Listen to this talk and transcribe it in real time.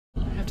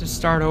to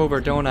start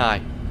over, don't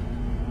I?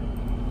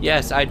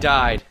 Yes, I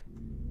died.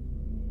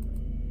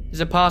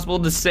 Is it possible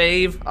to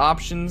save?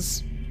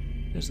 Options?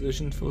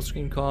 Resolution, full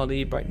screen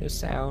quality, brightness,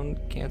 sound,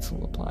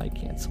 cancel, apply,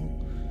 cancel.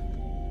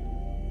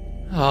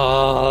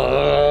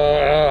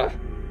 Oh,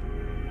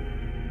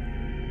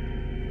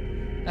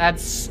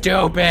 that's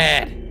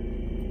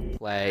stupid.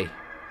 Play.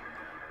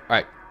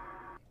 Alright.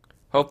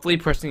 Hopefully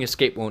pressing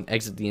escape won't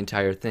exit the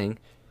entire thing.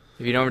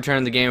 If you don't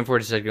return the game in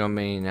 40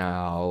 seconds,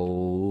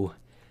 no.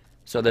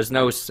 So there's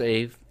no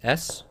save.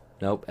 S?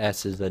 Nope,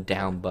 S is the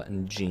down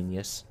button,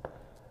 genius.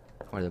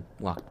 Or the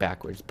walk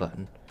backwards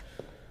button.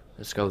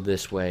 Let's go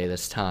this way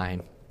this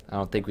time. I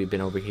don't think we've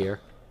been over here.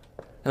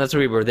 Unless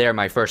we were there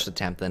my first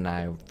attempt, then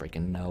I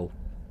freaking know.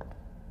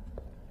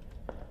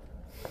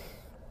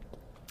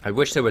 I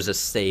wish there was a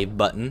save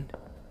button.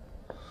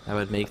 That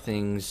would make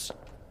things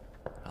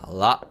a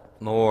lot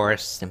more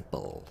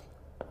simple.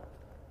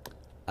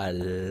 A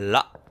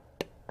lot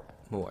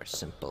more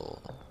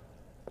simple.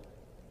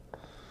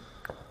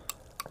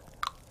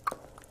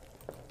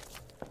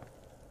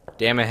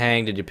 Damn it,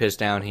 Hank, did you piss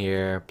down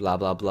here? Blah,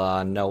 blah,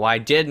 blah. No, I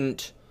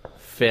didn't,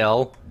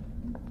 Phil.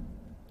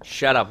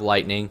 Shut up,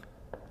 lightning.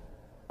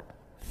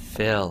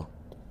 Phil.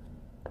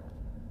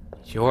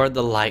 You're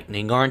the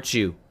lightning, aren't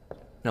you?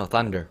 No,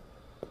 thunder.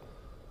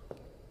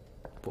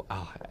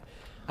 Oh,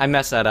 I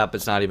messed that up.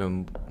 It's not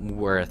even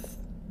worth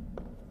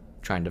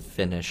trying to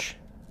finish.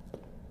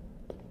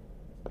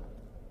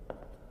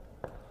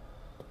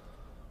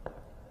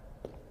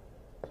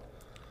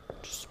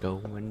 Just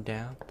going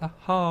down the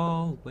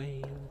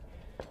hallway.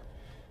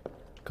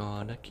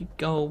 Gonna keep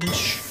going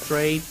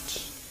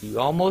straight. You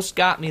almost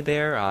got me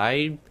there.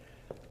 I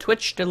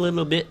twitched a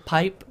little bit,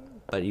 pipe,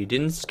 but you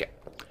didn't scare.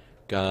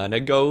 Gonna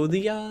go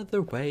the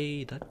other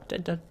way. Da da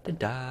da da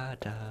da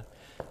da.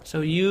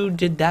 So you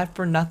did that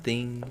for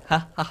nothing.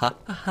 Ha ha ha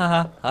ha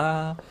ha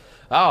ha.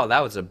 Oh,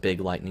 that was a big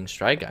lightning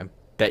strike. I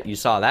bet you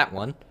saw that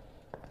one.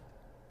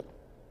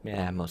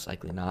 Yeah, most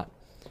likely not.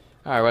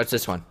 Alright, what's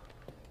this one?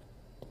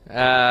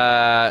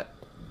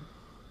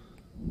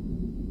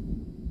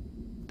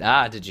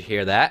 Did you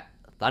hear that?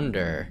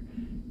 Thunder.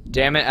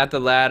 Damn it, at the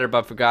ladder,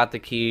 but forgot the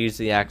keys,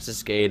 the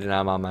access gate, and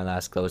I'm on my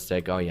last glow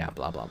stick. Oh yeah,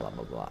 blah blah blah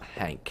blah blah.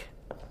 Hank.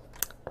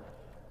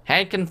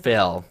 Hank and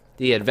Phil.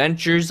 The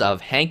Adventures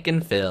of Hank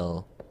and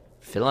Phil.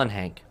 Phil and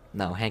Hank.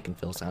 No, Hank and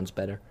Phil sounds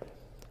better.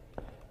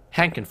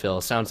 Hank and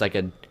Phil sounds like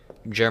a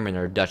German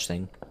or Dutch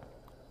thing.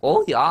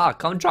 Oh yeah,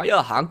 come try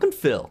your Hank and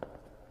Phil.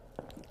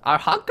 Our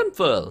Hank and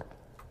Phil.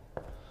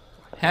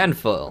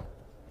 Handful.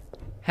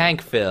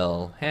 Hank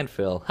Phil.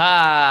 Handful.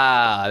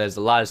 Ha! There's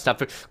a lot of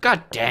stuff.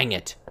 God dang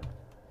it.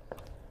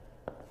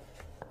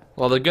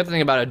 Well, the good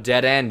thing about a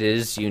dead end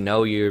is you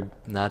know you're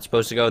not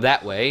supposed to go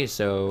that way,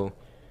 so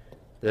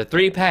there are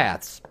 3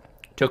 paths.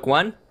 Took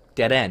one,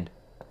 dead end.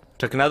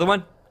 Took another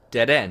one,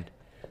 dead end.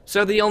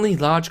 So the only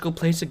logical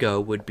place to go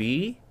would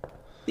be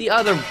the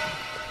other.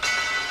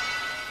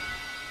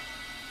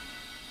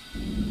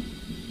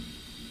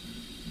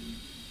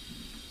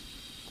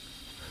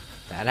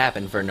 That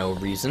happened for no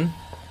reason.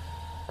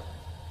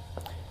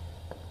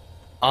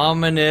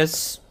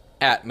 Ominous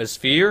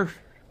atmosphere,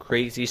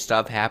 crazy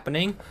stuff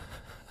happening,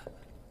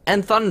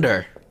 and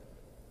thunder,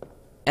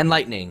 and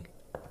lightning.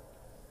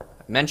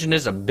 I've mentioned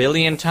this a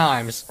billion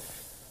times,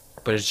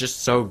 but it's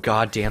just so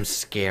goddamn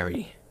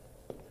scary.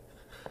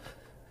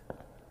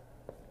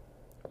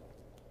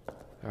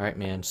 Alright,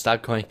 man,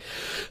 stop going.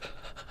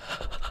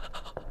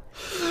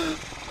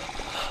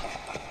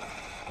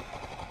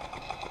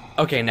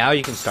 Okay, now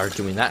you can start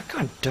doing that.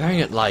 God dang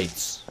it,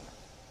 lights.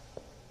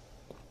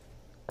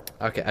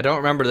 Okay, I don't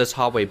remember this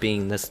hallway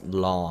being this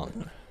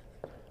long.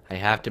 I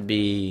have to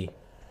be...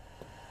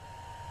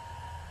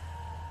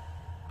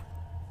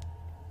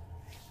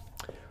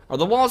 Are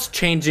the walls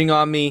changing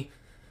on me?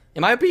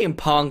 Am I being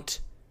punked?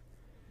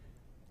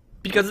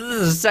 Because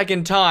this is the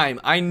second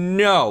time I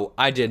know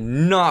I did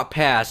not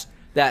pass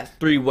that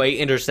 3-way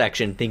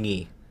intersection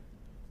thingy.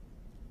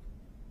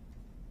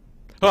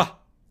 Ah!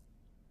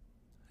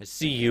 I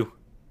see you.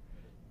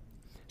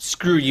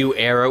 Screw you,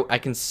 Arrow. I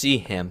can see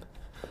him.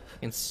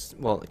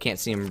 Well, I can't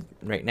see him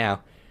right now.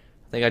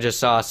 I think I just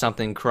saw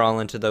something crawl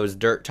into those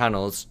dirt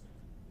tunnels.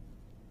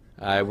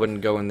 I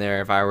wouldn't go in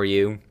there if I were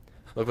you.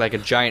 Looked like a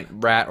giant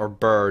rat or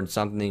bird,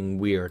 something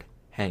weird.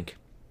 Hank.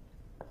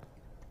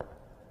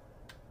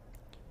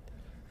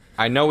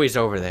 I know he's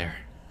over there.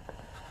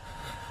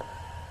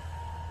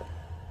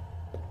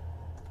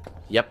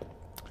 Yep.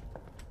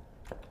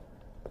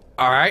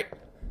 Alright.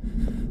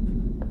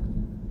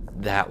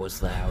 That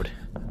was loud.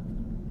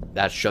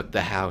 That shook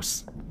the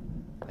house.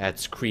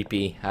 That's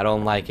creepy. I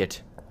don't like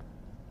it.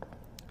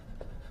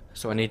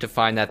 So I need to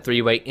find that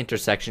 3-way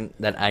intersection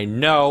that I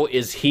know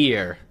is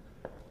here.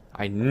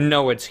 I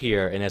know it's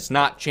here, and it's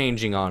not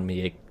changing on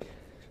me.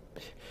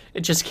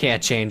 It just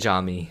can't change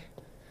on me.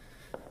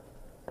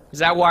 Is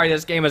that why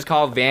this game is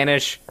called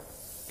Vanish?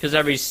 Because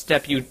every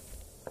step you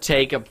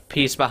take, a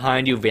piece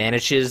behind you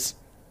vanishes?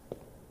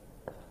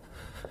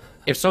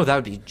 If so, that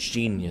would be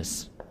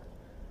genius.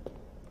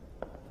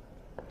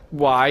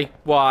 Why?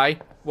 Why?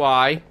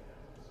 Why?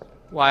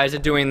 Why is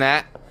it doing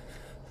that?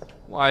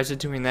 Why is it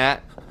doing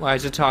that? Why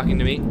is it talking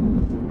to me?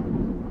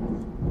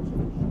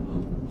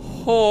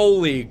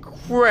 Holy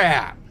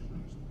crap!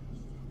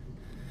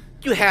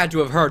 You had to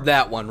have heard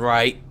that one,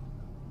 right?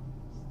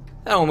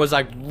 That one was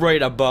like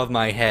right above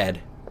my head.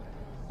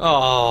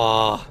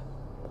 Oh.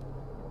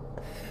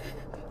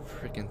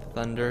 Freaking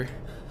thunder.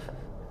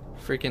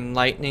 Freaking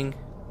lightning.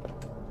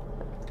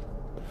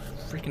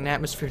 Freaking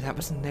atmosphere that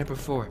wasn't there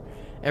before.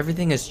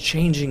 Everything is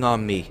changing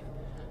on me.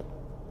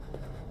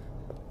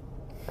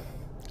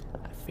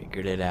 I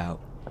figured it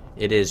out.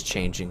 It is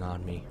changing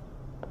on me.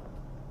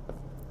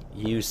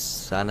 You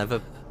son of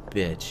a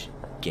bitch,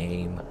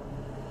 game.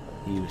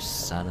 You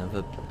son of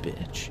a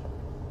bitch.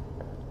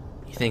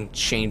 You think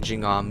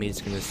changing on me is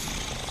gonna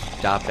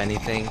stop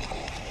anything?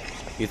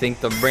 You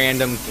think the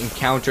random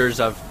encounters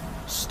of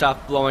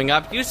stuff blowing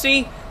up? You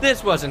see,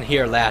 this wasn't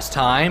here last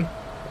time.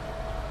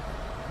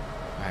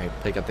 Alright,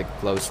 pick up the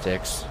glow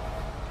sticks.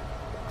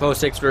 Glow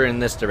sticks were in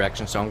this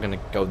direction, so I'm gonna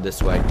go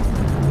this way.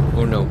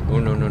 Oh no, oh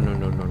no, no, no,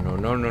 no, no, no,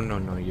 no, no, no,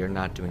 no, you're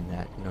not doing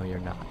that. No, you're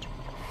not.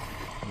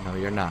 No,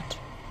 you're not.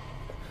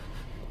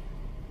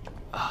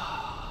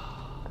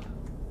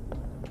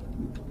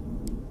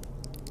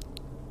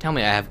 Tell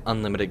me I have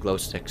unlimited glow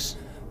sticks.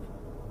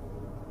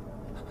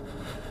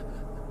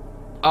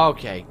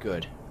 Okay,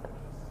 good.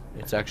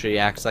 It actually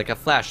acts like a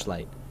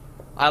flashlight.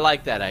 I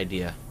like that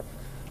idea.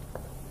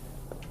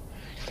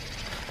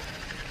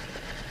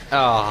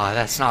 Oh,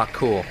 that's not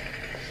cool.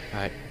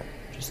 Alright,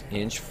 just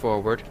inch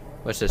forward.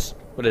 What's this?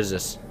 What is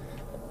this?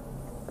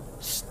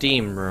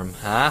 Steam room,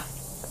 huh?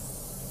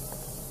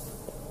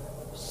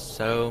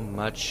 So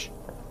much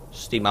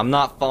steam. I'm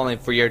not falling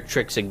for your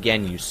tricks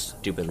again, you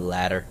stupid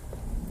ladder.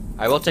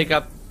 I will take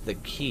up the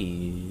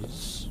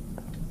keys.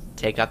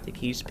 Take up the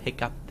keys,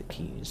 pick up the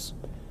keys.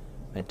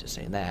 Meant to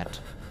say that.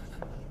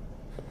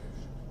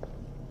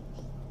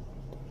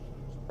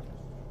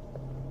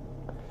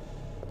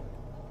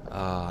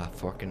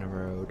 Fork in the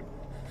road.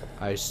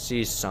 I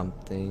see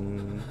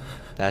something.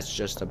 That's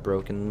just a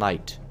broken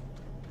light.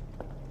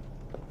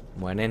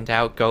 When in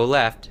doubt, go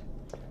left.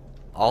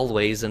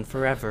 Always and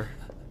forever.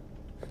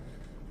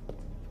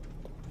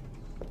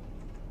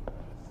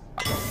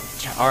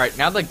 Alright,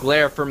 now the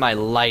glare from my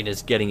light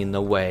is getting in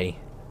the way.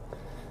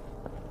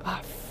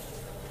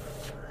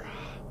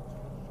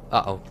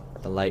 Uh-oh,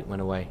 the light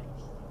went away.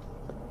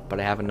 But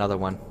I have another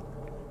one.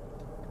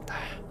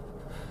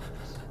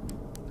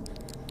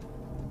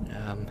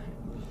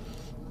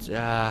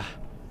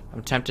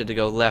 I'm tempted to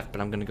go left,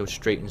 but I'm gonna go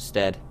straight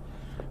instead.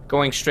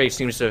 Going straight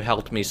seems to have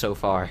helped me so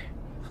far.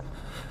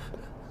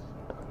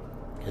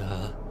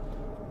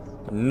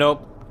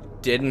 Nope,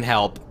 didn't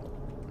help.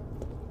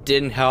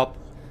 Didn't help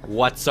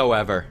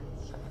whatsoever.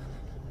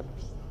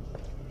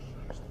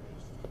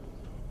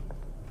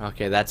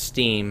 Okay, that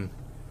steam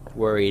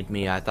worried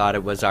me. I thought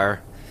it was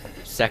our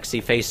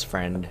sexy face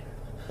friend.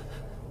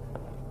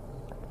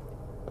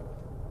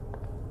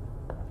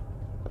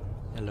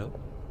 Hello?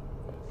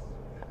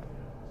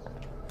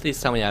 Please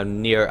tell me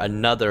I'm near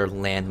another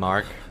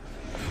landmark.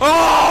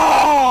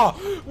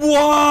 Oh!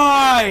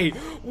 Why?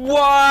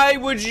 Why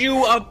would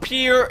you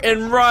appear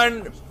and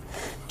run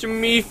to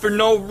me for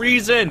no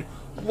reason?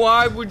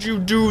 Why would you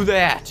do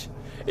that?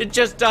 It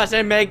just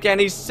doesn't make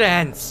any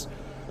sense.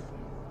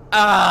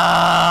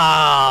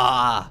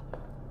 Ah!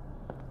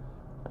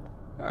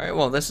 Alright,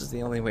 well, this is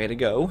the only way to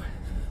go.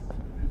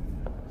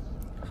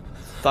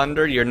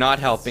 Thunder, you're not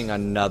helping.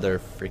 Another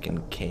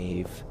freaking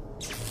cave.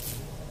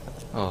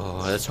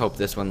 Oh, let's hope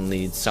this one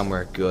leads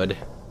somewhere good.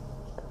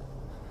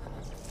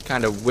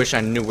 Kind of wish I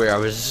knew where I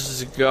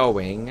was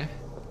going.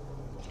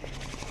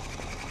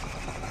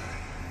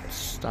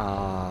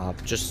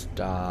 Stop. Just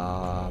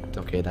stop.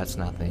 Okay, that's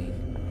nothing.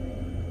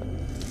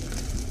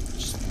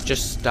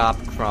 Just stop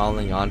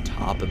crawling on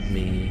top of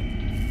me.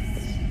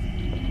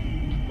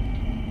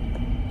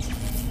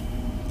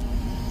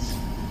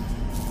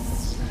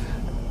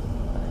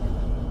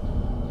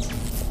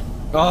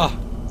 Oh!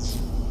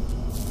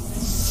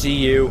 See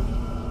you.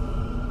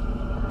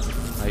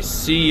 I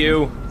see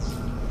you.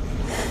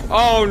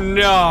 Oh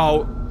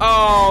no!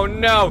 Oh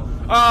no!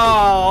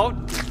 Oh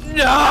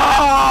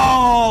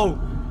no!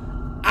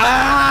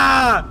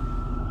 Ah!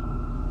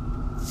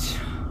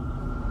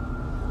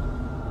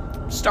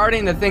 I'm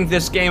starting to think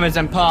this game is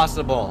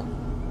impossible.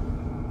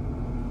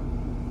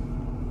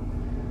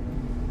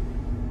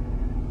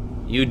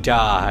 You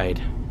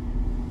died.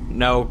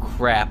 No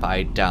crap,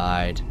 I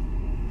died.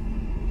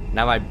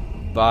 Now my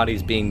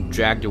body's being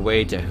dragged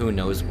away to who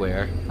knows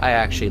where. I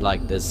actually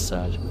like this,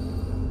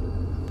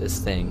 this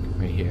thing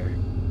right here.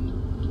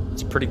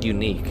 It's pretty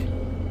unique.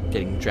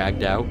 Getting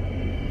dragged out.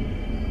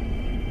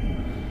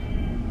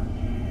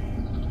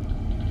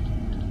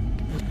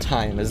 What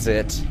time is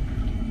it?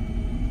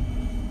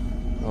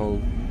 Oh.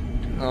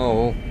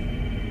 Oh.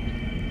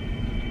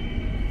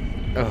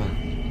 Oh.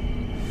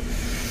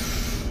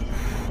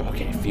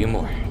 Okay, a few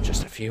more.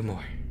 Just a few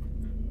more.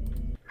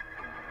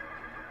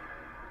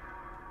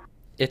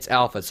 It's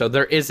alpha, so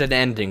there is an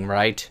ending,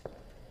 right?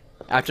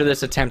 After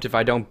this attempt, if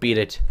I don't beat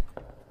it,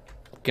 I'm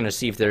gonna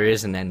see if there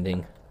is an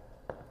ending.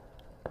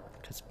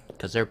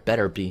 Because there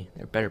better be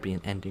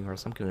an ending, or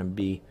else I'm gonna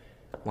be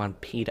one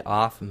peed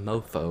off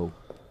mofo.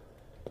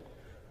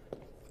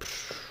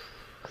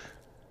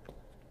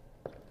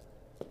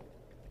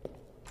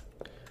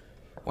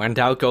 When in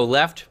doubt, go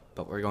left,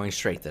 but we're going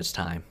straight this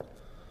time.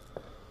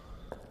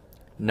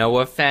 No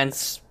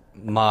offense,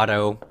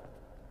 motto,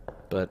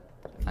 but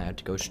I have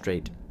to go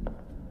straight.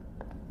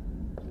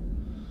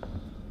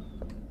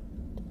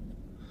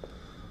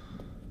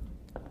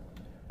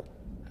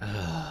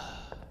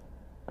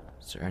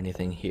 Is there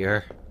anything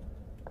here?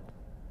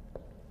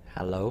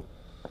 Hello?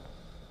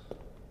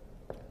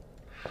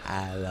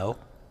 Hello?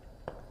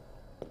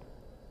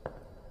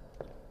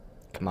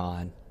 Come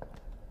on.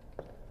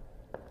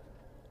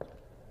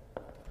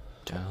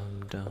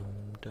 Dum dum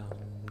dum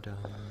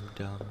dum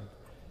dum.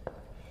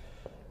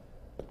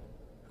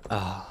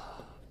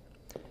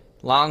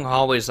 Long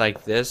hallways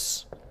like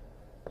this,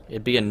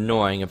 it'd be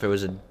annoying if it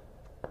was a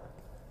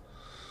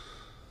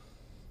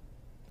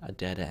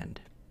dead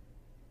end.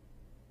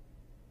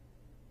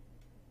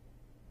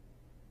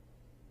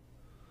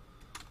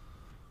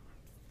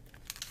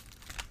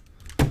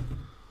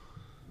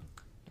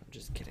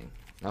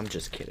 I'm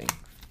just kidding.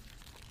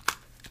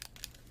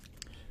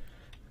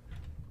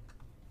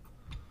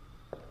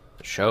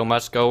 The show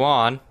must go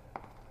on.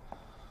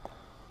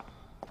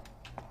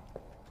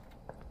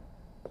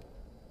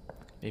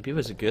 Maybe it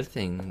was a good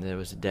thing that it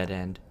was a dead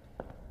end.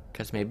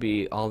 Because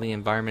maybe all the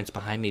environments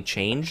behind me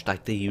changed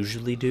like they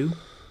usually do.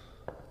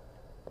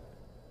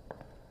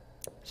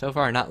 So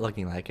far, not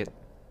looking like it.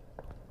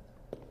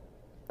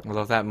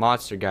 Although if that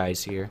monster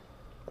guy's here,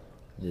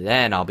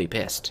 then I'll be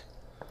pissed.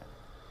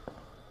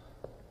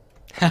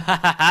 Ha ha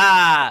ha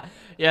ha!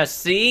 You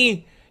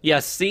see? You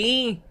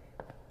see?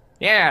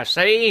 Yeah,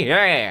 see?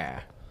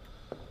 Yeah!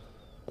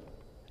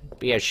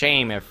 Be a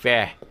shame if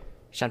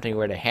something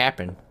were to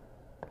happen.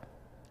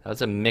 That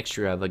was a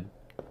mixture of a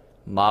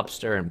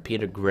mobster and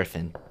Peter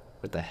Griffin.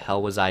 What the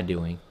hell was I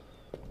doing?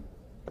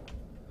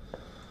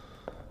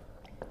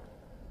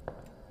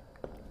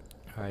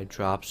 Alright,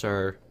 drops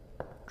are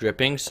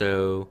dripping,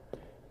 so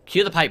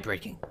cue the pipe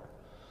breaking.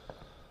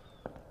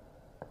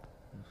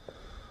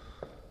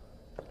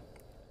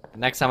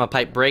 Next time a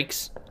pipe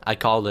breaks, I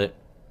called it.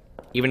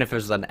 Even if it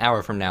was an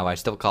hour from now, I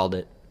still called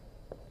it.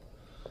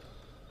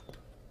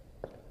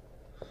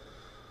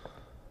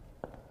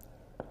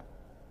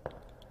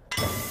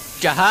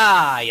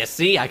 Jaha! You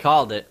see? I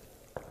called it.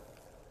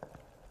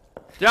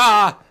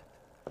 Ja!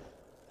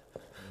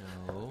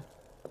 No.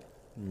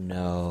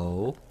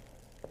 No.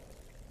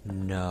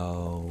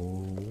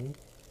 No.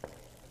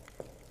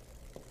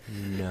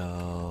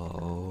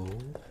 No.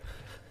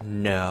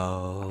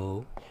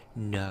 No.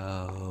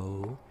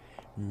 No.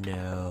 No.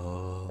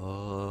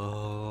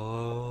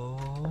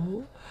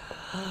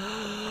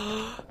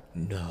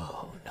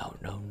 No, no,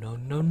 no, no,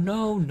 no, no,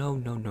 no, no,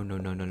 no, no,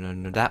 no, no, no,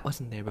 no. That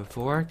wasn't there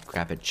before.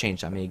 Crap, it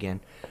changed on me again.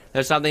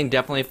 There's something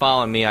definitely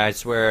following me. I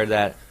swear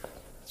that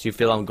you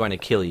feel I'm going to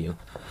kill you.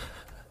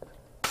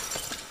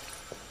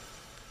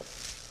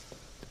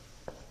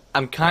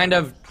 I'm kind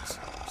of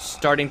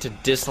starting to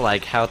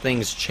dislike how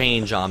things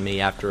change on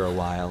me after a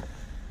while.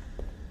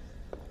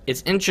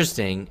 It's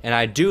interesting, and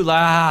I do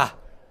like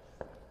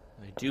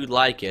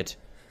it,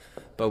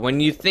 but when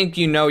you think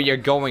you know you're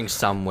going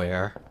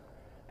somewhere,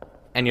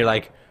 and you're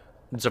like,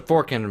 there's a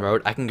fork in the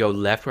road, I can go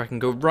left or I can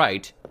go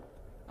right.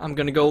 I'm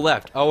gonna go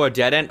left. Oh, a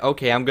dead end?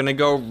 Okay, I'm gonna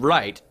go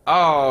right.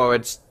 Oh,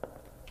 it's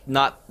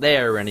not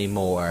there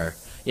anymore.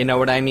 You know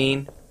what I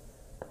mean?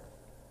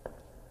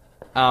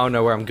 I don't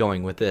know where I'm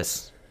going with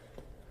this.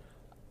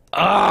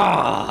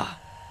 Ah!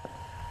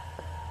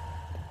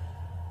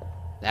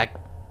 That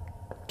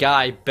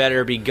guy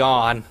better be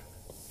gone.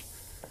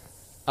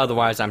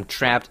 Otherwise, I'm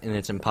trapped and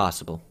it's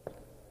impossible.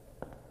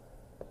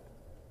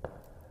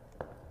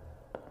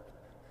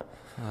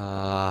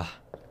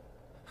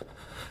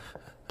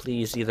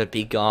 Please either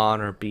be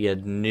gone or be a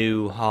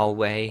new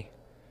hallway.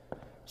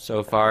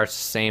 So far, it's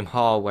the same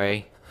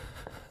hallway.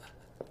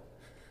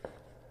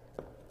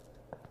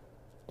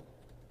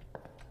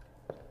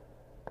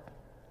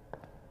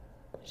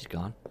 She's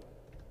gone.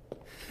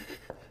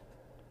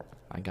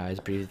 My guy's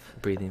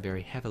breathing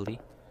very heavily.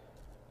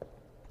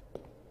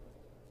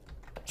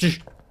 Shh!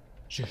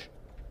 Shh!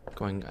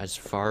 Going as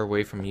far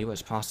away from you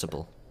as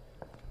possible.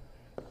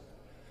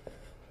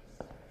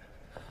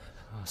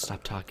 Oh,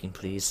 stop talking,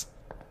 please.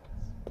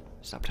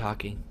 Stop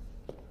talking.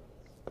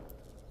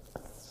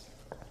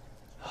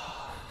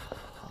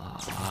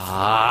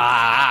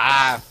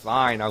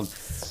 Fine, I'll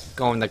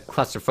go in the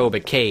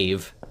claustrophobic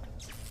cave.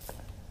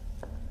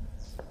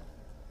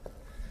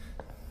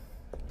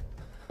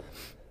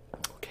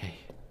 Okay.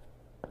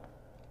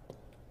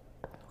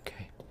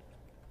 Okay.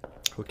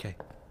 Okay.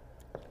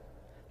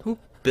 Who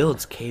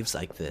builds caves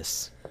like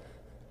this?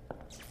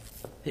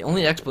 The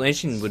only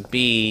explanation would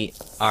be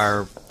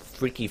our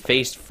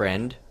freaky-faced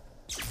friend.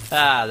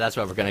 That's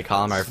what we're gonna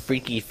call him, our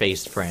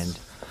freaky-faced friend.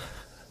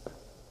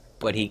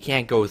 But he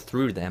can't go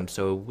through them,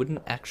 so it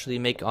wouldn't actually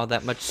make all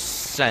that much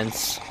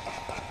sense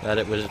that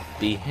it would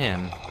be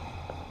him.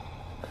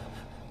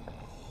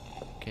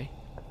 Okay.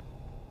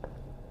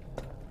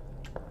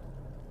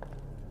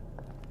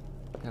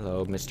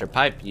 Hello, Mr.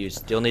 Pipe. You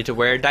still need to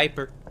wear a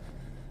diaper.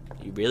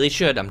 You really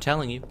should, I'm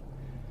telling you.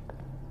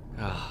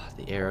 Ah,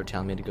 the arrow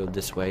telling me to go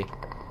this way.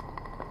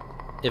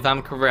 If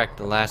I'm correct,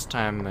 the last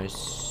time I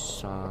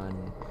saw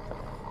an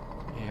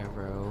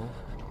arrow...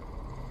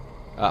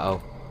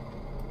 Uh-oh.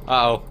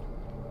 Uh-oh.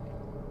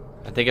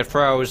 I think it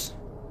froze.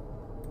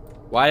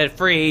 Why did it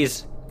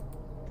freeze?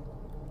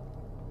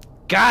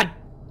 God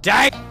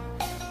dang!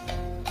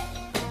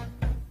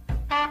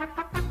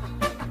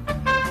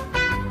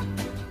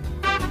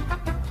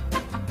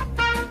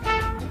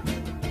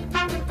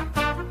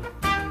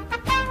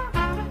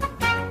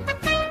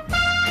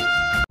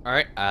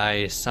 Alright,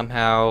 I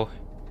somehow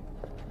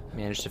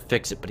managed to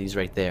fix it, but he's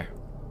right there.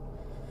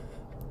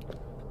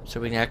 So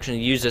we can actually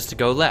use this to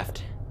go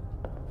left.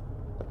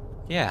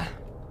 Yeah.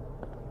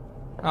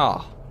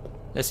 Oh,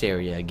 this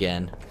area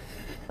again.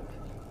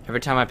 Every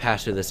time I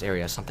pass through this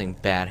area, something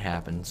bad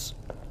happens.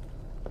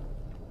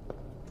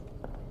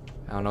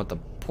 I don't know what the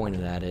point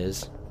of that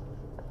is.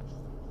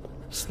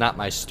 It's not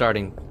my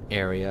starting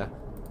area,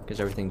 because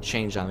everything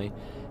changed on me.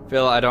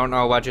 Phil, I don't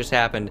know what just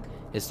happened.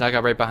 It snuck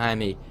up right behind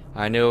me.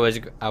 I knew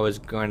I was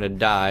going to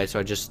die, so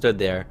I just stood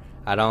there.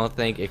 I don't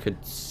think it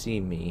could see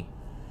me.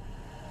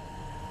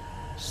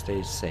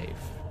 Stay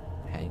safe,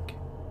 Hank.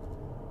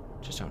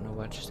 Just don't know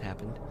what just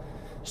happened.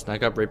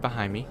 Snuck up right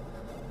behind me.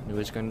 Knew I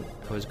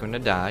was going to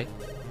die,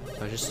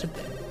 so I just stood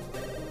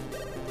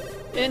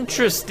there.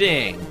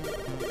 Interesting.